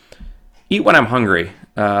today. Eat when I'm hungry,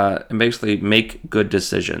 and basically make good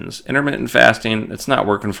decisions. Intermittent fasting, it's not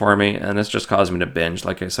working for me, and it's just causing me to binge,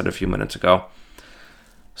 like I said a few minutes ago.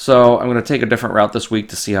 So I'm going to take a different route this week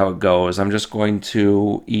to see how it goes. I'm just going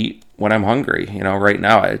to eat when I'm hungry. Right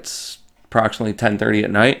now it's approximately 10:30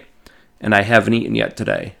 at night, and I haven't eaten yet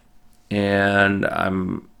today. And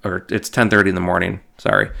it's 10:30 in the morning.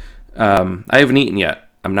 Sorry. I haven't eaten yet.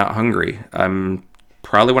 I'm not hungry. I'm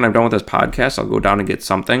probably, when I'm done with this podcast, I'll go down and get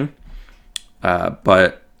something.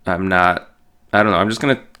 But I'm not, I don't know. I'm just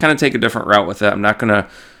going to kind of take a different route with it. I'm not going to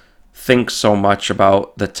think so much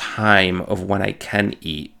about the time of when I can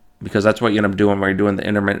eat, because that's what you end up doing when you're doing the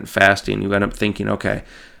intermittent fasting. You end up thinking, okay,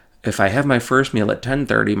 if I have my first meal at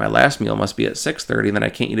 10:30, my last meal must be at 6:30, and then I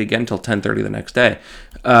can't eat again until 10:30 the next day.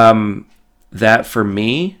 That for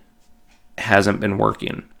me hasn't been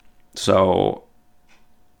working. So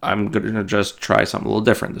I'm going to just try something a little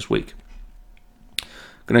different this week. I'm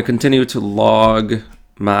going to continue to log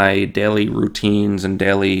my daily routines and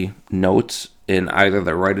daily notes in either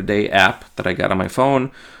the Write a Day app that I got on my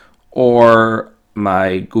phone or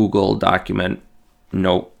my Google document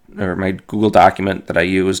note, or my Google document that I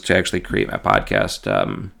use to actually create my podcast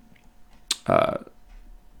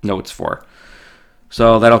notes for.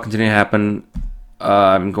 So that'll continue to happen.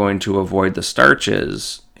 I'm going to avoid the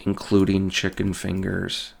starches, including chicken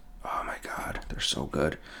fingers. Oh my God, they're so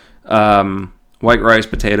good. White rice,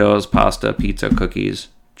 potatoes, pasta, pizza, cookies,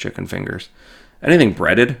 chicken fingers. Anything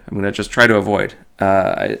breaded, I'm going to just try to avoid.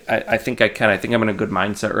 I think I can. I think I'm in a good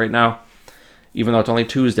mindset right now. Even though it's only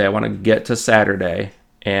Tuesday, I want to get to Saturday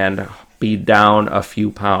and be down a few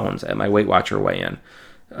pounds at my Weight Watcher weigh-in.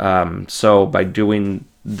 So by doing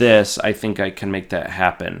this, I think I can make that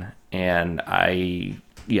happen. And I'm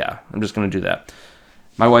just going to do that.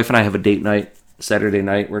 My wife and I have a date night Saturday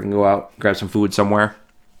night. We're going to go out, grab some food somewhere.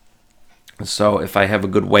 So if I have a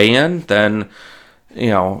good weigh-in, then,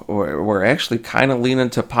 we're actually kind of leaning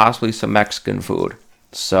to possibly some Mexican food.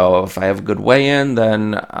 So if I have a good weigh-in,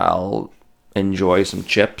 then I'll enjoy some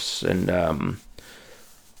chips and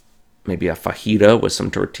maybe a fajita with some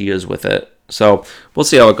tortillas with it. So we'll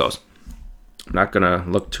see how it goes. I'm not going to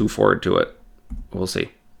look too forward to it. We'll see.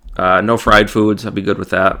 No fried foods. I'll be good with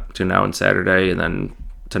that between now and Saturday and then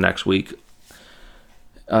to next week.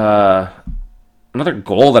 Another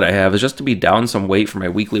goal that I have is just to be down some weight for my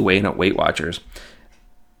weekly weigh-in at Weight Watchers.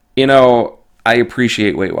 I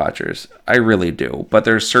appreciate Weight Watchers. I really do. But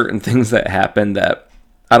there's certain things that happen that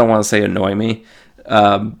I don't want to say annoy me.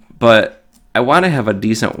 But I want to have a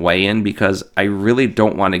decent weigh-in because I really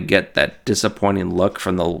don't want to get that disappointing look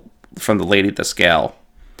from the lady at the scale.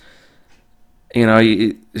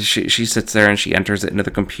 She sits there and she enters it into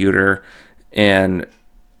the computer, and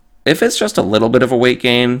if it's just a little bit of a weight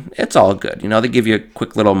gain, it's all good. They give you a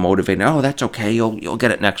quick little motivating. Oh, that's okay. You'll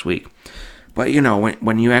get it next week. But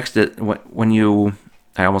when you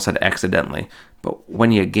I almost said accidentally, but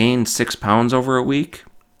when you gain 6 pounds over a week,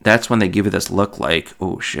 that's when they give you this look like,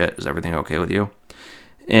 oh shit, is everything okay with you?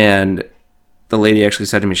 And the lady actually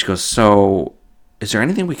said to me, she goes, so is there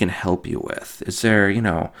anything we can help you with? Is there,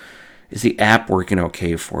 is the app working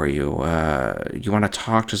okay for you? You want to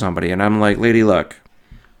talk to somebody? And I'm like, lady, look,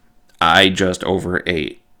 I just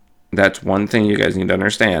overate. That's one thing you guys need to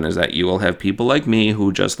understand, is that you will have people like me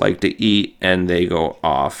who just like to eat and they go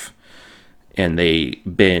off and they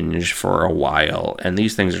binge for a while, and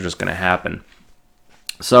these things are just going to happen.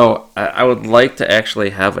 So I would like to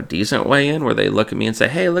actually have a decent weigh-in where they look at me and say,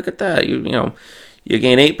 hey, look at that. You know, you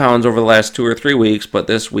gained 8 pounds over the last 2 or 3 weeks, but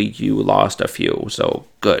this week you lost a few. So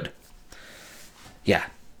good. Yeah,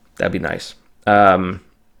 that'd be nice.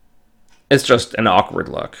 It's just an awkward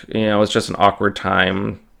look. You know, it's just an awkward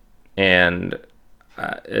time. And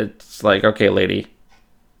it's like, okay, lady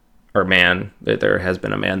or man, there has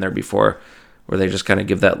been a man there before, where they just kind of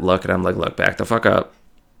give that look. And I'm like, look, back the fuck up.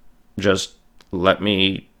 Just let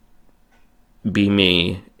me be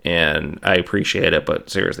me, and I appreciate it, but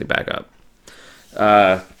seriously, back up.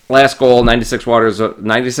 Last goal, 96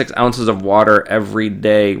 ounces of water every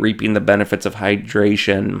day, reaping the benefits of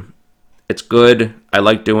hydration. It's good. I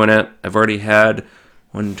like doing it. I've already had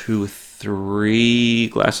 3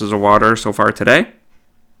 glasses of water so far today.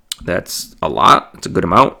 That's a lot. It's a good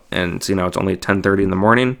amount. And it's only 10:30 in the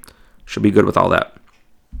morning. Should be good with all that.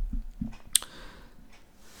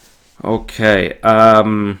 Okay,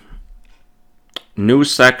 new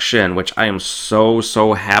section, which I am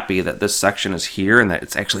so happy that this section is here and that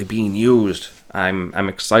it's actually being used. I'm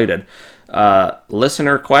excited.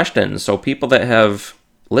 Listener questions. So people that have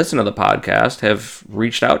listened to the podcast have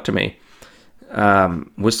reached out to me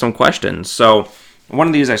with some questions. So one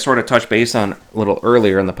of these I sort of touched base on a little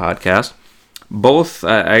earlier in the podcast. Both,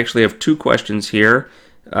 I actually have 2 questions here.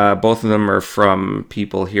 Both of them are from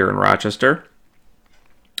people here in Rochester.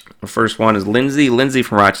 The first one is Lindsay. Lindsay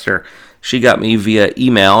from Rochester. She got me via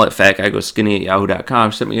email at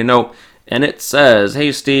fatguygoskinny@yahoo.com. She sent me a note, and it says,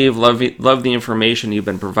 hey, Steve, love the information you've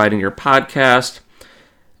been providing your podcast.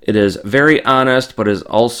 It is very honest, but is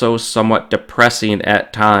also somewhat depressing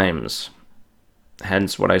at times.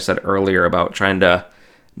 Hence what I said earlier about trying to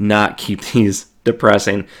not keep these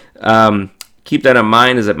depressing. Keep that in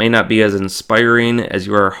mind, as it may not be as inspiring as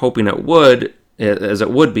you are hoping it would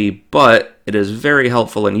be, but it is very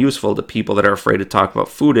helpful and useful to people that are afraid to talk about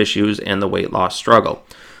food issues and the weight loss struggle.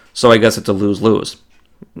 So I guess it's a lose-lose.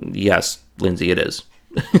 Yes, Lindsay, it is.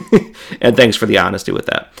 And thanks for the honesty with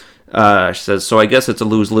that. She says, so I guess it's a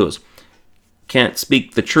lose-lose. Can't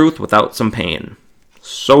speak the truth without some pain.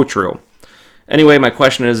 So true. Anyway, my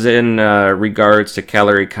question is in regards to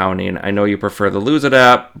calorie counting. I know you prefer the Lose It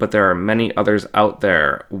app, but there are many others out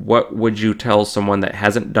there. What would you tell someone that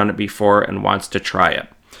hasn't done it before and wants to try it?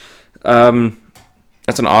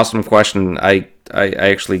 That's an awesome question. I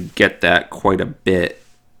actually get that quite a bit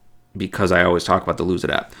because I always talk about the Lose It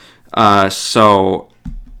app. I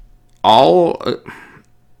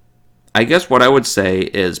guess what I would say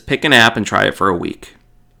is pick an app and try it for a week.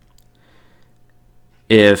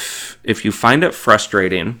 If you find it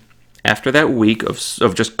frustrating after that week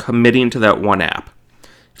of just committing to that one app,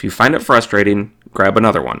 if you find it frustrating, grab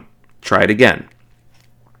another one. Try it again.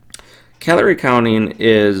 Calorie counting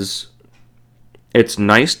it's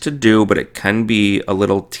nice to do, but it can be a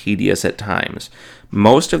little tedious at times.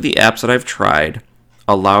 Most of the apps that I've tried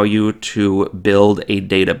allow you to build a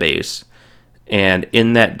database, and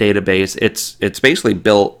in that database, it's basically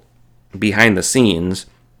built behind the scenes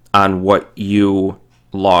on what you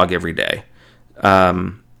log every day.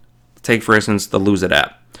 Take, for instance, the Lose It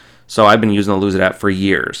app. So I've been using the Lose It app for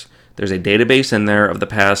years. There's a database in there of the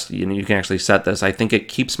past, you can actually set this. I think it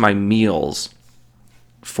keeps my meals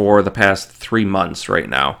for the past 3 months right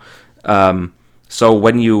now. So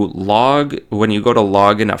when you go to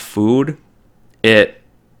log in a food, it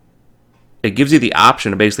gives you the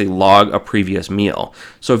option to basically log a previous meal.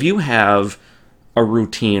 So if you have a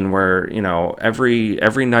routine where,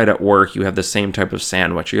 every night at work you have the same type of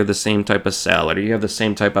sandwich, you have the same type of salad, or you have the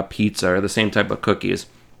same type of pizza, or the same type of cookies,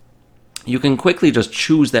 you can quickly just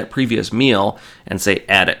choose that previous meal and say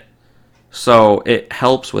add it. So it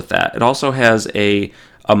helps with that. It also has a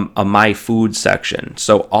My Food section.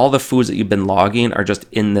 So all the foods that you've been logging are just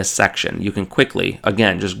in this section. You can quickly,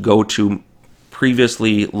 again, just go to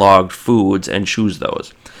previously logged foods and choose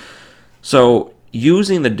those. So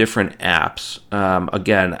using the different apps,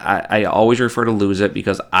 again, I always refer to Lose It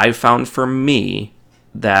because I found for me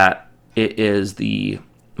that it is the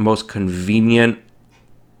most convenient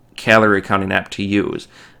calorie counting app to use.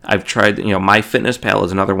 I've tried, MyFitnessPal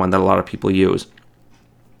is another one that a lot of people use.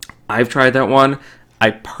 I've tried that one.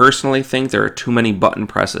 I personally think there are too many button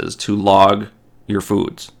presses to log your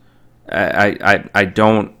foods. I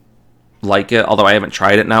don't like it, although I haven't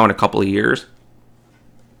tried it now in a couple of years.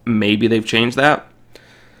 Maybe they've changed that.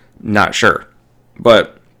 Not sure.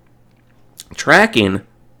 But tracking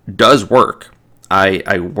does work.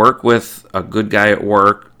 I work with a good guy at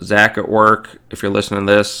work, Zach at work. If you're listening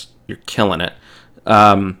to this, you're killing it.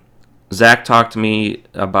 Zach talked to me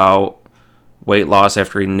about weight loss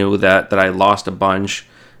after he knew that I lost a bunch,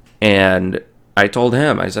 and I told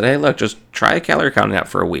him, I said, hey, look, just try a calorie counting app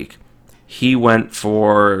for a week. He went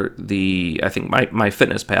for I think my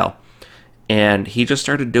Fitness Pal, and he just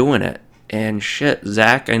started doing it. And shit,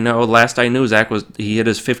 Zach, I know, last I knew, he hit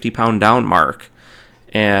his 50-pound down mark,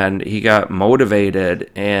 and he got motivated,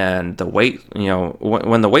 and the weight,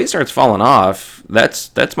 when the weight starts falling off,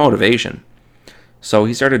 that's motivation. So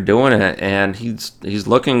he started doing it, and he's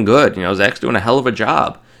looking good. Zach's doing a hell of a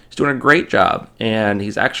job. He's doing a great job, and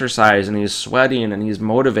he's exercising, and he's sweating, and he's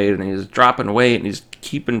motivated, and he's dropping weight, and he's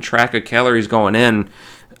keeping track of calories going in.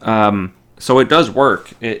 So it does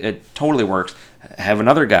work. It totally works. I have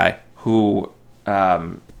another guy who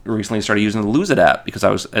recently started using the Lose It app because I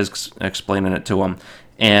was explaining it to him,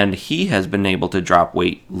 and he has been able to drop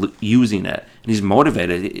weight using it, and he's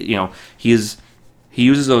motivated. He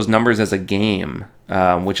uses those numbers as a game,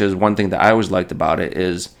 which is one thing that I always liked about it,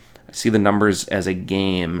 is I see the numbers as a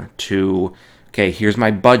game to, okay, here's my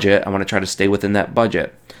budget. I want to try to stay within that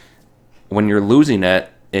budget. When you're losing it,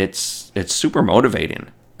 it's super motivating.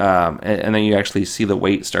 And then you actually see the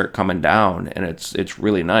weight start coming down, and it's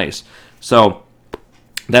really nice. So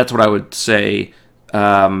that's what I would say.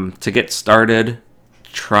 To get started,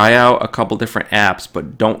 try out a couple different apps,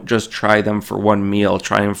 but don't just try them for one meal.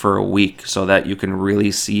 Try them for a week so that you can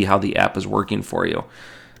really see how the app is working for you.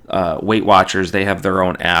 Weight Watchers, they have their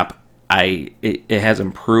own app. It has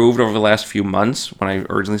improved over the last few months when I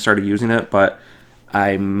originally started using it, but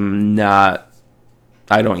I don't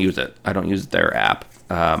use it. I don't use their app.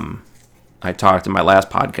 I talked in my last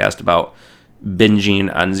podcast about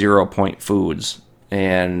binging on 0 point foods,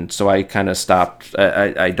 and so I kind of stopped.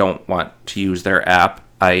 I don't want to use their app.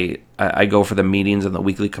 I go for the meetings and the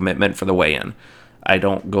weekly commitment for the weigh-in. I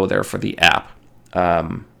don't go there for the app,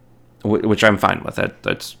 which I'm fine with.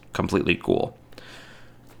 That's completely cool.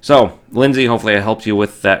 So, Lindsay, hopefully I helped you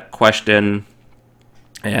with that question.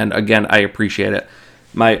 And again, I appreciate it.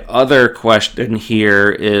 My other question here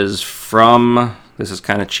is from, this is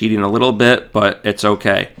kind of cheating a little bit, but it's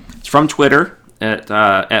okay. It's from Twitter at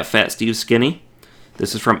Fat Steve Skinny.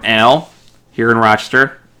 This is from Al here in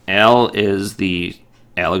Rochester. Al is the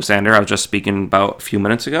Alexander I was just speaking about a few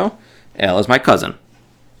minutes ago. Al is my cousin.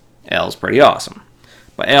 Al's pretty awesome.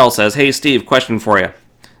 But Al says, hey Steve, question for you.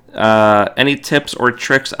 Any tips or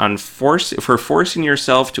tricks on forcing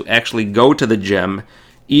yourself to actually go to the gym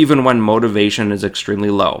even when motivation is extremely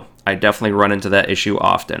low? I definitely run into that issue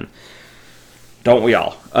often. Don't we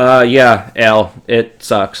all? Yeah, Al, it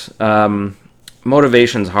sucks.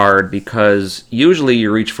 Motivation's hard because usually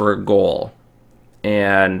you reach for a goal.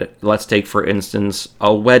 And let's take, for instance,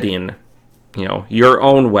 a wedding. Your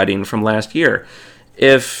own wedding from last year.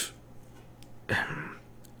 If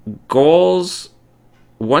goals,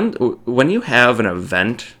 when you have an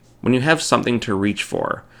event, when you have something to reach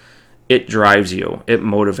for, it drives you, it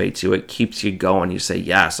motivates you, it keeps you going. You say,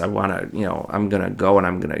 yes, I want to, I'm going to go and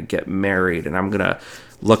I'm going to get married and I'm going to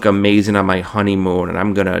look amazing on my honeymoon and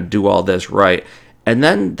I'm going to do all this right. And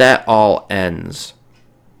then that all ends.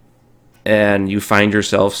 And you find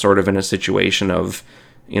yourself sort of in a situation of,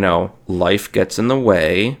 life gets in the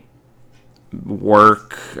way,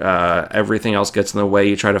 work, everything else gets in the way.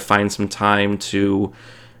 You try to find some time to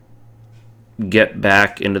get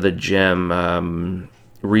back into the gym,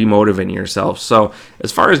 remotivating yourself. So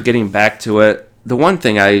as far as getting back to it, the one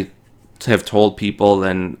thing I have told people,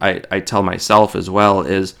 and I tell myself as well,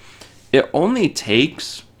 is it only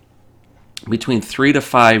takes between 3 to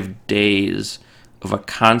 5 days of a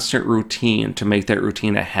constant routine to make that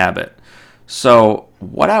routine a habit. So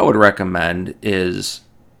what I would recommend is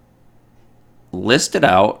list it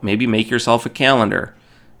out, maybe make yourself a calendar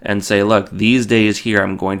and say, look, these days here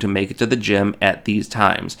I'm going to make it to the gym at these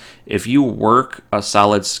times. If you work a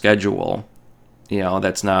solid schedule,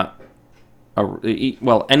 that's not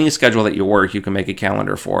any schedule that you work, you can make a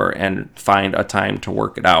calendar for and find a time to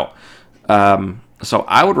work it out. So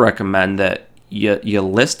I would recommend that you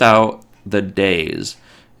list out the days,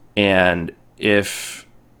 and if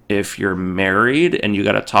you're married and you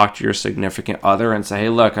got to talk to your significant other and say, hey,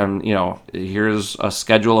 look, here's a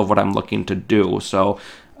schedule of what I'm looking to do. So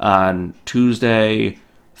on Tuesday,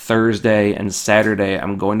 Thursday, and Saturday,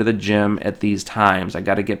 I'm going to the gym at these times. I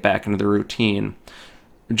got to get back into the routine.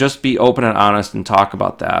 Just be open and honest and talk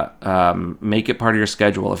about that. Make it part of your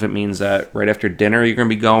schedule. If it means that right after dinner you're going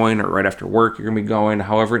to be going, or right after work you're going to be going,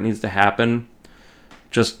 however it needs to happen,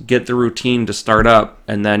 just get the routine to start up,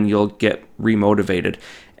 and then you'll get remotivated.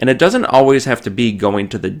 And it doesn't always have to be going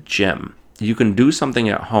to the gym. you can do something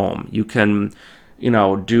at home. You can,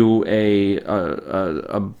 do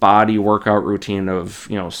a body workout routine of,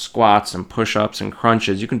 squats and push-ups and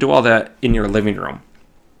crunches. You can do all that in your living room.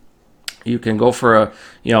 You can go for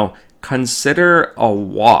consider a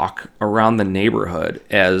walk around the neighborhood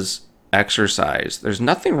as exercise. There's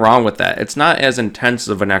nothing wrong with that. It's not as intense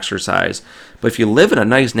of an exercise, but if you live in a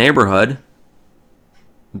nice neighborhood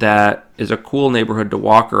that is a cool neighborhood to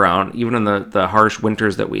walk around, even in the harsh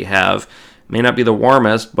winters that we have, may not be the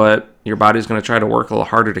warmest, but your body's going to try to work a little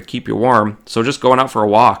harder to keep you warm. So just going out for a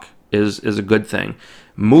walk is a good thing.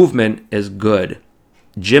 Movement is good.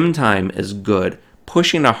 Gym time is good.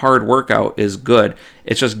 Pushing a hard workout is good.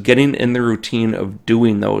 It's just getting in the routine of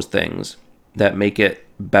doing those things that make it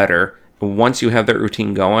better. Once you have that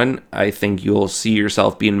routine going, I think you'll see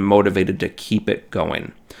yourself being motivated to keep it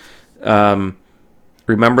going.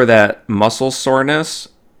 Remember that muscle soreness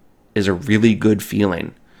is a really good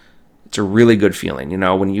feeling. It's a really good feeling.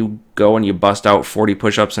 When you go and you bust out 40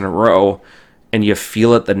 push-ups in a row and you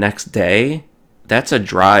feel it the next day, that's a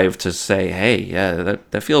drive to say, hey, yeah,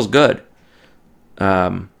 that feels good.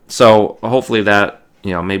 So hopefully that,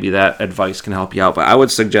 maybe that advice can help you out. But I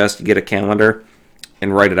would suggest you get a calendar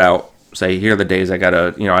and write it out. Say, here are the days I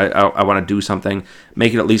gotta, I want to do something.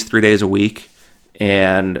 Make it at least 3 days a week,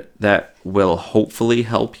 and that will hopefully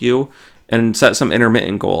help you. And set some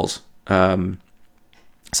intermittent goals.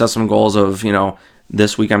 Set some goals of,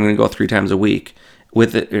 this week I'm going to go 3 times a week.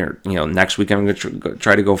 With it, next week I'm going to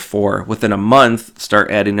try to go 4. Within a month,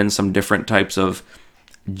 start adding in some different types of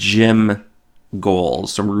gym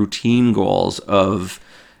goals, some routine goals of,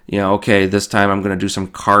 okay, this time I'm going to do some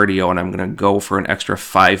cardio and I'm going to go for an extra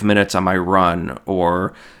 5 minutes on my run,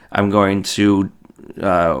 or I'm going to,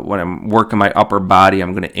 when I'm working my upper body,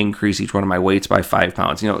 I'm going to increase each one of my weights by 5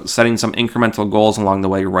 pounds. Setting some incremental goals along the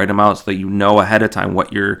way, write them out so that you know ahead of time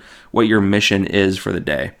what your mission is for the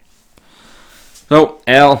day. So,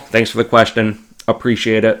 Al, thanks for the question.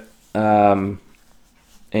 Appreciate it. And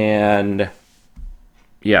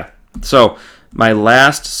yeah, so my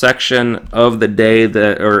last section of the day of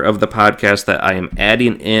the podcast that I am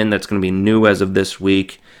adding in, that's going to be new as of this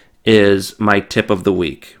week, is my tip of the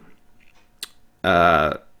week.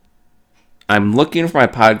 I'm looking for my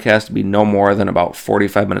podcast to be no more than about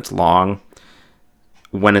 45 minutes long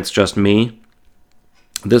when it's just me.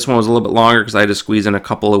 This one was a little bit longer because I had to squeeze in a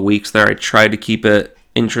couple of weeks there. I tried to keep it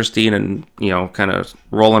interesting and, kind of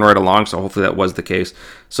rolling right along, so hopefully that was the case.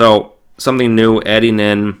 So, something new, adding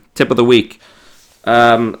in tip of the week.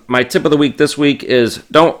 My tip of the week this week is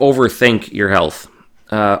don't overthink your health.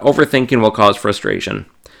 Overthinking will cause frustration.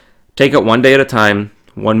 Take it one day at a time,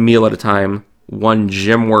 one meal at a time, one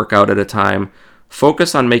gym workout at a time.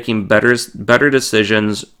 Focus on making better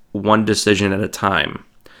decisions, one decision at a time.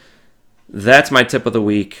 That's my tip of the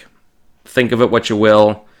week. Think of it what you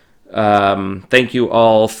will. Thank you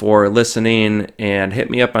all for listening, and hit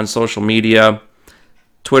me up on social media.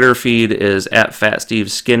 Twitter feed is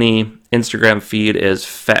 @FatSteveSkinny. Instagram feed is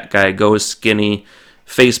FatGuyGoesSkinny.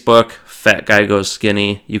 Facebook,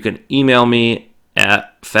 FatGuyGoesSkinny. You can email me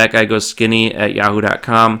at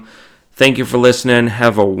fatguygoesskinny@yahoo.com. Thank you for listening.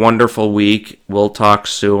 Have a wonderful week. We'll talk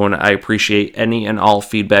soon. I appreciate any and all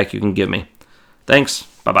feedback you can give me. Thanks.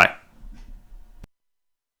 Bye-bye.